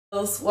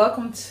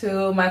Welcome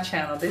to my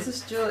channel. This is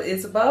Jewel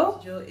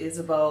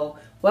Isabeau.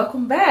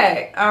 Welcome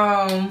back.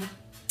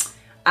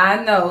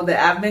 I know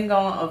that I've been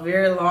gone a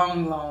very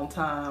long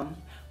time,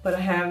 but I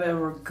have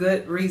a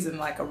good reason,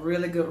 like a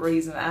really good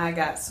reason. I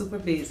got super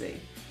busy.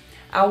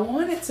 I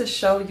wanted to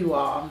show you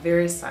all, I'm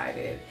very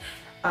excited,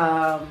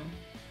 my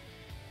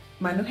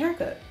new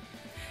haircut.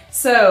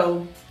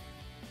 So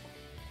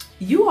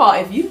you all,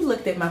 if you've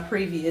looked at my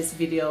previous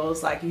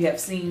videos, like you have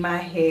seen my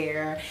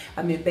hair.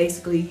 I mean,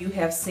 basically you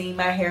have seen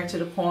my hair to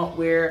the point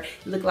where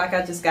it looked like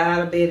I just got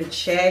out of bed and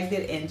shagged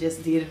it and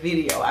just did a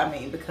video. I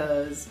mean,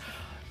 because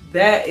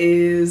that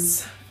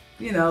is,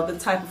 you know, the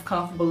type of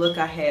comfortable look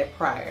I had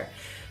prior.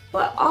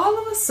 But all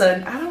of a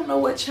sudden, I don't know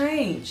what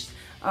changed.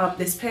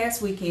 This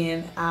past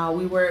weekend,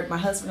 my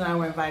husband and I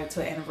were invited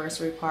to an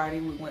anniversary party.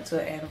 We went to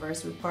an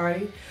anniversary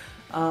party.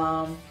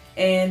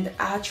 And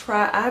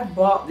I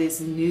bought this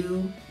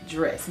new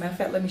dress. Matter of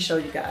fact, let me show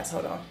you guys,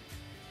 hold on.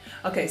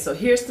 Okay, so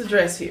here's the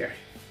dress here.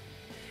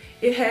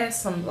 It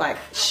has some like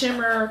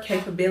shimmer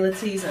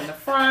capabilities in the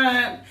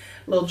front,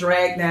 little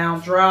drag down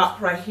drop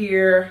right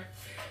here.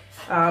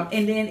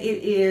 And then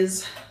it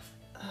is,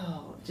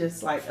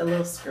 just like a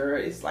little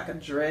skirt. It's like a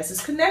dress.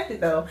 It's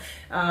connected though.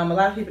 A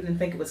lot of people didn't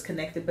think it was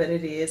connected, but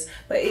it is.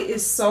 But it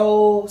is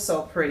so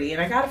pretty.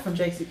 And I got it from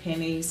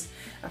JCPenney's.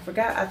 I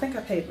forgot, I think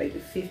I paid maybe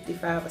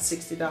 $55 or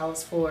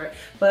 $60 for it.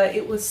 But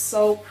it was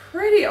so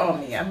pretty on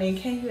me. I mean,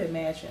 can you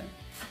imagine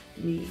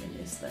me in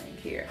this thing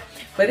here?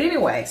 But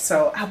anyway,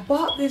 so I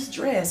bought this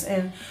dress,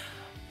 and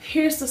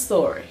here's the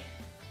story.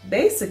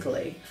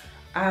 Basically,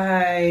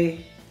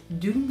 I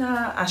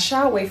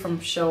shy away from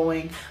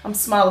showing. I'm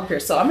small up here,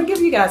 so I'm gonna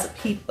give you guys a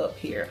peep up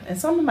here. In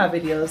some of my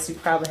videos, you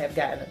probably have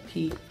gotten a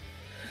peep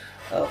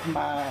of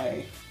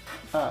my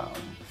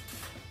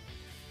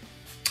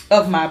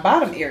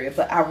bottom area,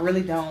 but I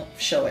really don't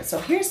show it. So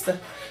here's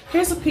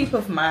a peep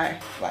of my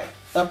like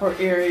upper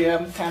area.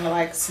 I'm kind of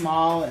like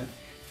small and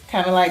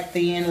kind of like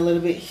thin a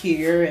little bit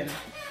here, and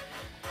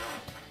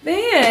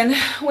then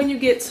when you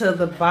get to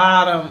the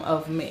bottom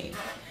of me,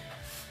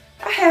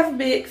 I have a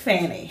big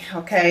fanny,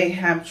 okay?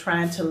 I'm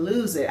trying to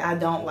lose it. I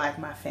don't like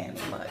my fanny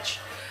much.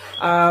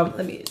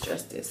 Let me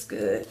adjust this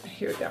good.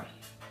 Here we go.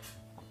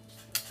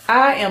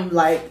 I am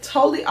like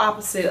totally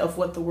opposite of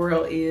what the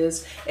world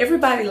is.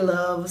 Everybody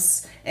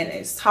loves and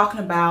is talking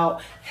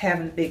about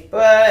having a big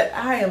butt.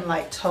 I am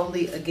like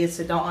totally against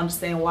it. Don't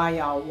understand why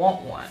y'all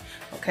want one,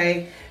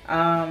 okay?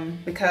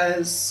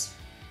 Because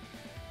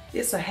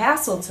it's a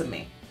hassle to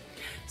me.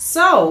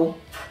 So,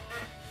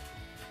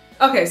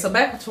 okay, so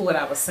back to what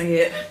I was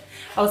saying.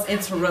 I was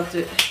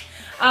interrupted.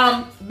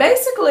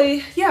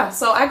 Basically, yeah,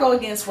 so I go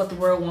against what the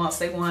world wants.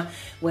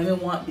 Women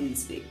want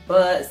these big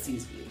butts,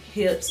 these big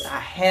hips. I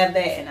have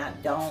that and I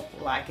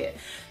don't like it.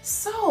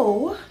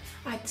 So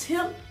I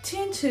tend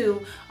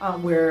to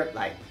wear,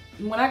 like,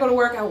 when I go to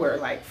work, I wear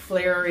like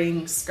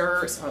flaring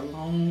skirts or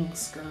long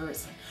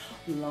skirts,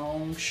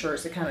 long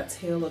shirts that kind of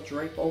tail or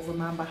drape over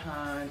my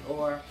behind,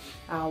 or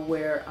I'll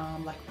wear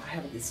like I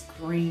have this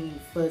green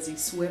fuzzy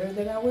sweater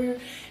that I wear,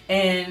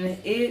 and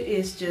it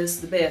is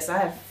just the best. I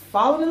have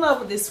fallen in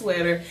love with this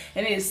sweater,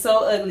 and it is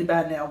so ugly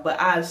by now,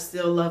 but I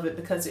still love it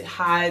because it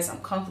hides.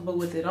 I'm comfortable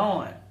with it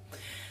on.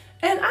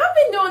 And I've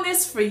been doing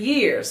this for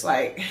years.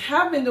 Like,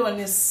 I've been doing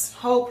this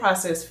whole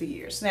process for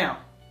years. Now,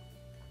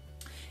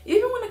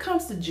 even when it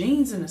comes to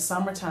jeans in the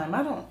summertime,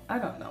 I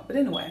don't know. But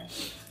anyway,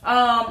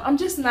 I'm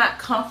just not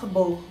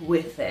comfortable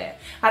with that.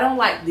 I don't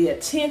like the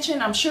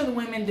attention. I'm sure the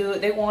women do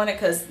it. They want it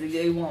because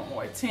they want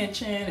more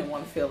attention and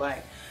want to feel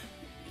like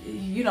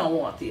you don't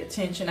want the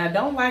attention. I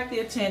don't like the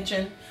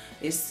attention.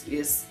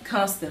 It's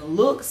constant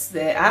looks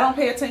that I don't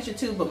pay attention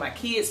to, but my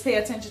kids pay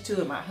attention to,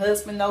 and my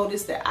husband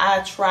noticed that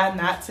I try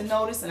not to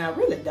notice, and I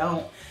really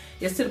don't.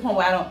 It's to the point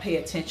where I don't pay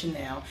attention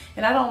now.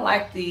 And I don't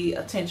like the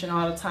attention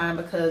all the time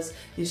because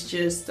it's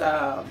just,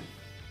 I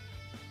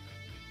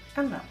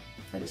don't know.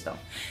 I just don't.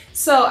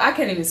 So I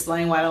can't even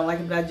explain why I don't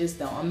like it, but I just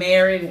don't. I'm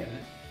married and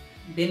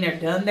been there,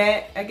 done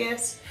that, I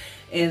guess.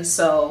 And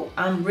so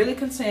I'm really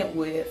content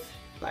with,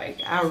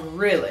 like, I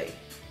really.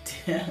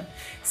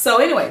 So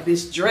anyway,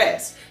 this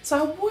dress. So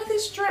I wore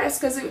this dress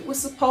because it was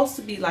supposed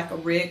to be like a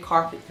red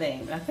carpet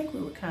thing. And I think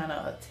we were kind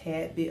of a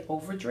tad bit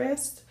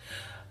overdressed.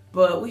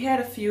 But we had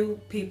a few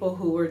people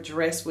who were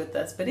dressed with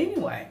us. But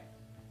anyway,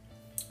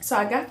 so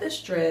I got this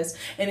dress,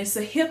 and it's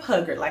a hip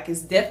hugger. Like,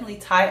 it's definitely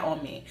tight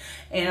on me.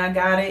 And I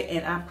got it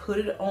and I put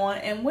it on.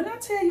 And when I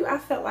tell you, I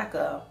felt like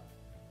I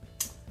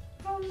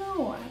don't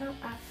know.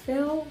 I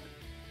felt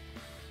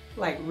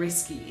like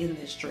risky in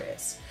this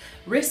dress.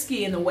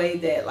 Risky in the way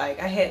that,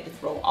 like, I had to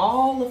throw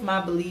all of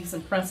my beliefs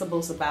and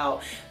principles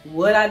about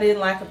what I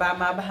didn't like about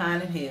my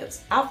behind and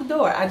hips out the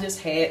door. I just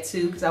had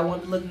to, because I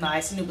wanted to look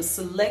nice, and it was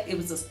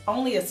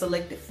only a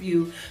selected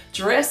few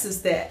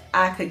dresses that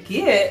I could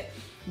get,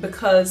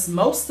 because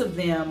most of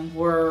them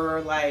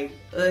were like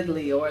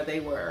ugly, or they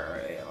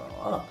were,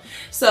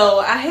 so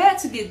I had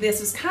to get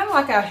this. It's kind of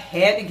like I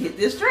had to get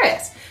this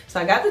dress. So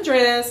I got the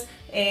dress,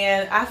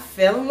 and I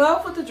fell in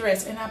love with the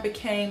dress, and I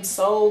became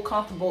so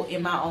comfortable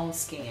in my own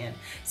skin.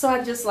 So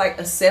I just like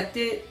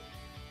accepted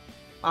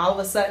all of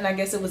a sudden, I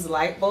guess it was a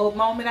light bulb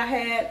moment I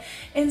had.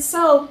 And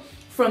so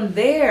from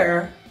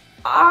there,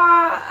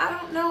 I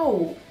don't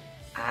know.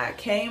 I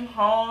came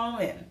home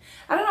and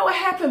I don't know what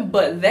happened,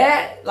 but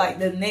that, like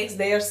the next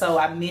day or so,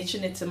 I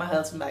mentioned it to my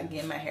husband about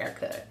getting my hair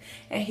cut.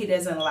 And he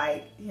doesn't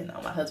like, you know,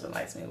 my husband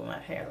likes me with my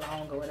hair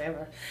long or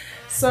whatever.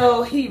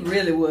 So he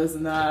really was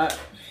not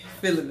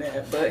feeling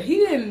that, but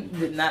he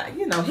did not,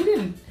 you know, he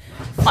didn't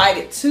fight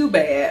it too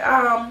bad.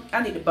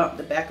 I need to bump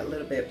the back a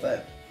little bit,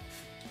 but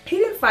he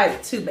didn't fight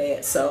it too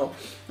bad. So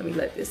let me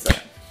let this up.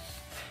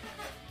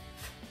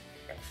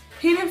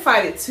 He didn't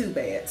fight it too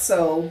bad.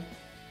 So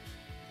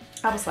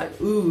I was like,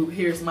 ooh,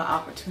 here's my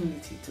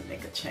opportunity to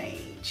make a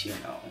change, you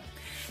know.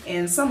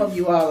 And some of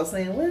you all are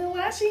saying, well,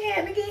 why she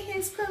had to get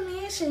his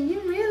permission? You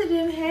really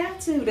didn't have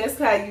to. That's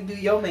how you do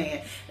your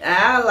man.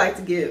 I like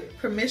to get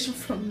permission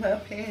from my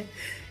man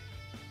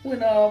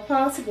when all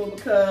possible,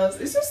 because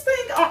it's this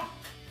thing on.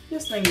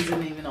 This thing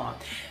isn't even on.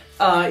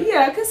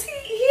 Yeah, because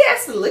he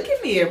has to look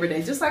at me every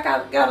day, just like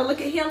I gotta look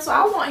at him. So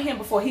I want him,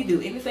 before he do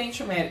anything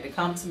traumatic, to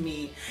come to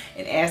me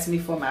and ask me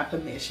for my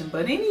permission.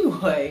 But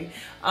anyway,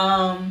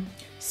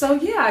 so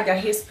yeah, I got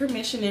his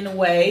permission in a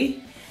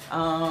way.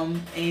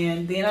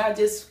 And then I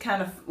just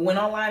kind of went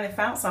online and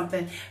found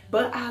something.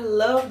 But I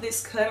love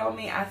this cut on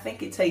me. I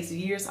think it takes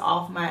years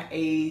off my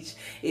age.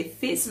 It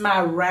fits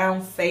my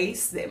round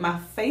face. That my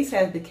face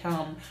has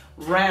become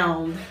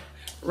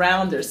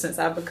rounder since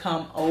I've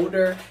become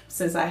older,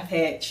 since I've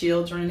had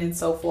children and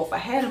so forth. I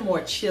had a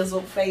more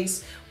chiseled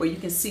face where you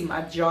can see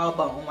my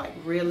jawbone, like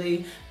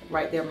really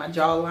right there, my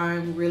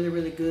jawline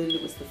really good.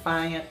 It was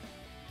defiant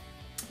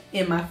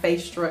in my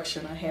face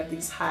structure. And I have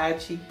these high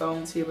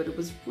cheekbones here, but it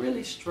was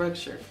really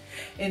structured.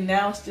 And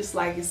now it's just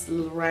like it's a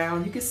little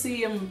round. You can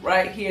see them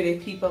right here, they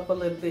peep up a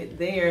little bit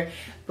there.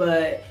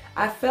 But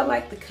I felt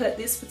like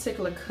this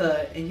particular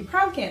cut, and you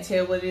probably can't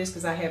tell what it is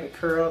because I have it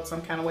curled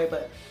some kind of way,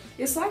 but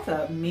it's like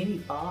a mini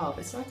bob.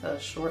 It's like a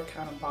short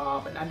kind of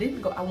bob. And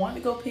I wanted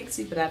to go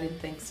pixie, but I didn't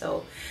think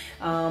so.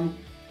 I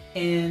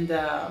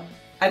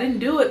didn't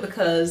do it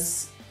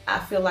because I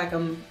feel like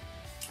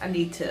I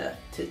need to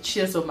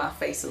chisel my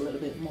face a little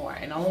bit more.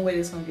 And the only way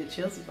it's gonna get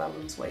chiseled is if I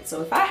lose weight.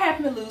 So if I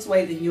happen to lose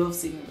weight, then you'll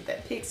see me with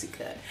that pixie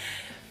cut.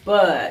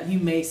 But you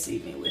may see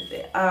me with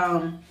it.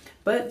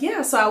 But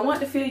yeah, so I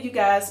want to fill you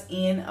guys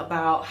in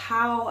about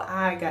how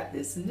I got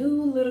this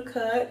new little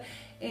cut.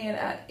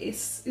 And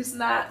it's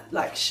not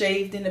like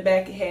shaved in the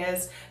back. It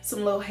has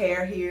some little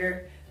hair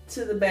here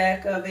to the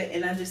back of it,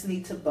 and I just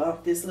need to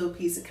bump this little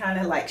piece. It kind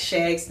of like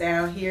shags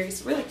down here.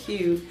 It's really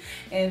cute,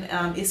 and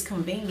it's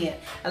convenient.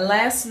 And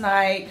last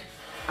night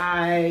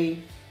I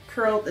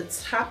curled the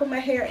top of my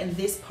hair and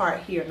this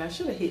part here, and I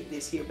should have hit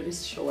this here, but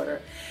it's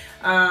shorter,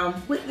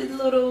 with the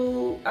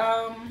little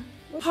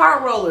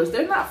hard rollers.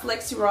 They're not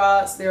flexi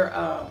rods. They're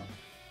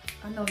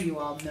I know you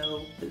all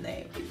know the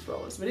name of these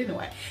rollers, but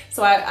anyway,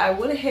 so I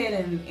went ahead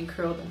and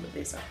curled them with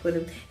this. I put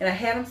them, and I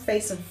had them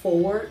facing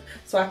forward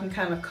so I can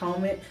kind of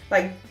comb it.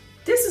 Like,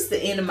 this is the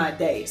end of my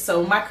day,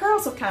 so my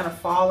curls have kind of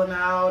fallen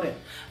out and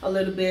a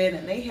little bit,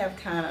 and they have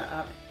kind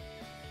of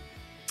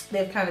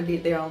they've kind of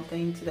did their own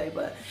thing today.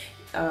 But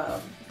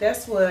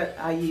that's what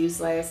I used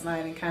last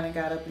night, and kind of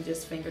got up and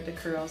just fingered the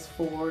curls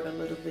forward a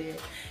little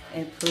bit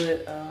and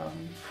put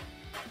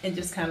and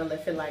just kind of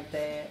left it like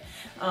that.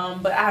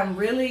 But I'm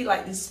really,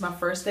 like, this is my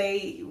first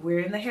day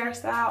wearing the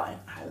hairstyle, and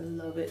I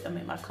love it. I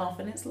mean, my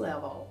confidence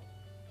level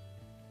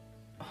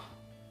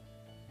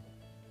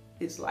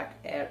is like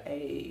at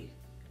a,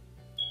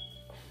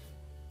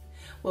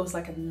 well, it was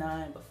like a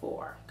 9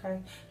 before,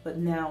 okay? But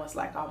now it's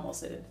like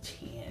almost at a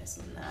 10,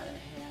 so 9.5,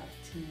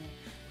 10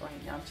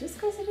 right now, just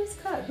because it is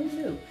cut. Who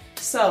knew?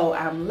 So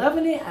I'm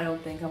loving it. I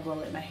don't think I'm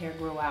gonna let my hair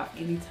grow out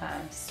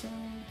anytime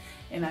soon.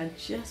 And I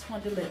just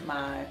want to let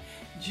my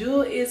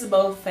Jewel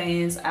Isabeau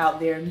fans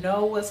out there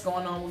know what's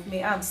going on with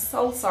me. I'm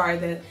so sorry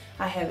that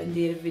I haven't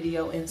did a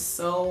video in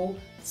so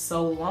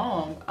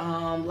long.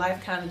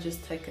 Life kind of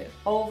just took it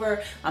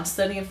over. I'm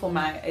studying for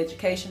my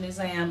education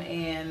exam,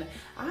 and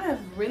I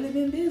have really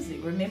been busy.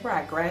 Remember,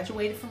 I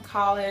graduated from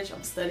college.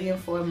 I'm studying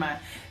for my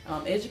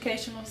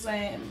educational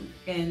exam,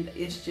 and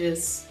it's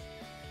just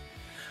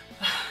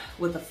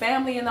with the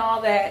family and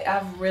all that,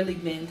 I've really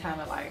been kind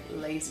of like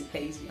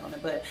lazy-pazy on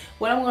it. But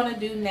what I'm going to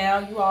do now,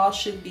 you all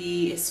should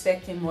be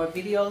expecting more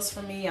videos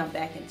from me. I'm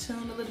back in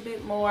tune a little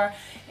bit more,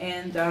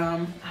 and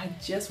I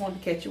just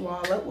want to catch you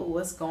all up with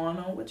what's going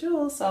on with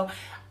Jules. So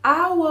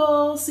I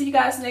will see you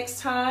guys next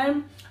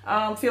time.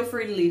 Feel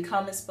free to leave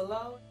comments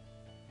below.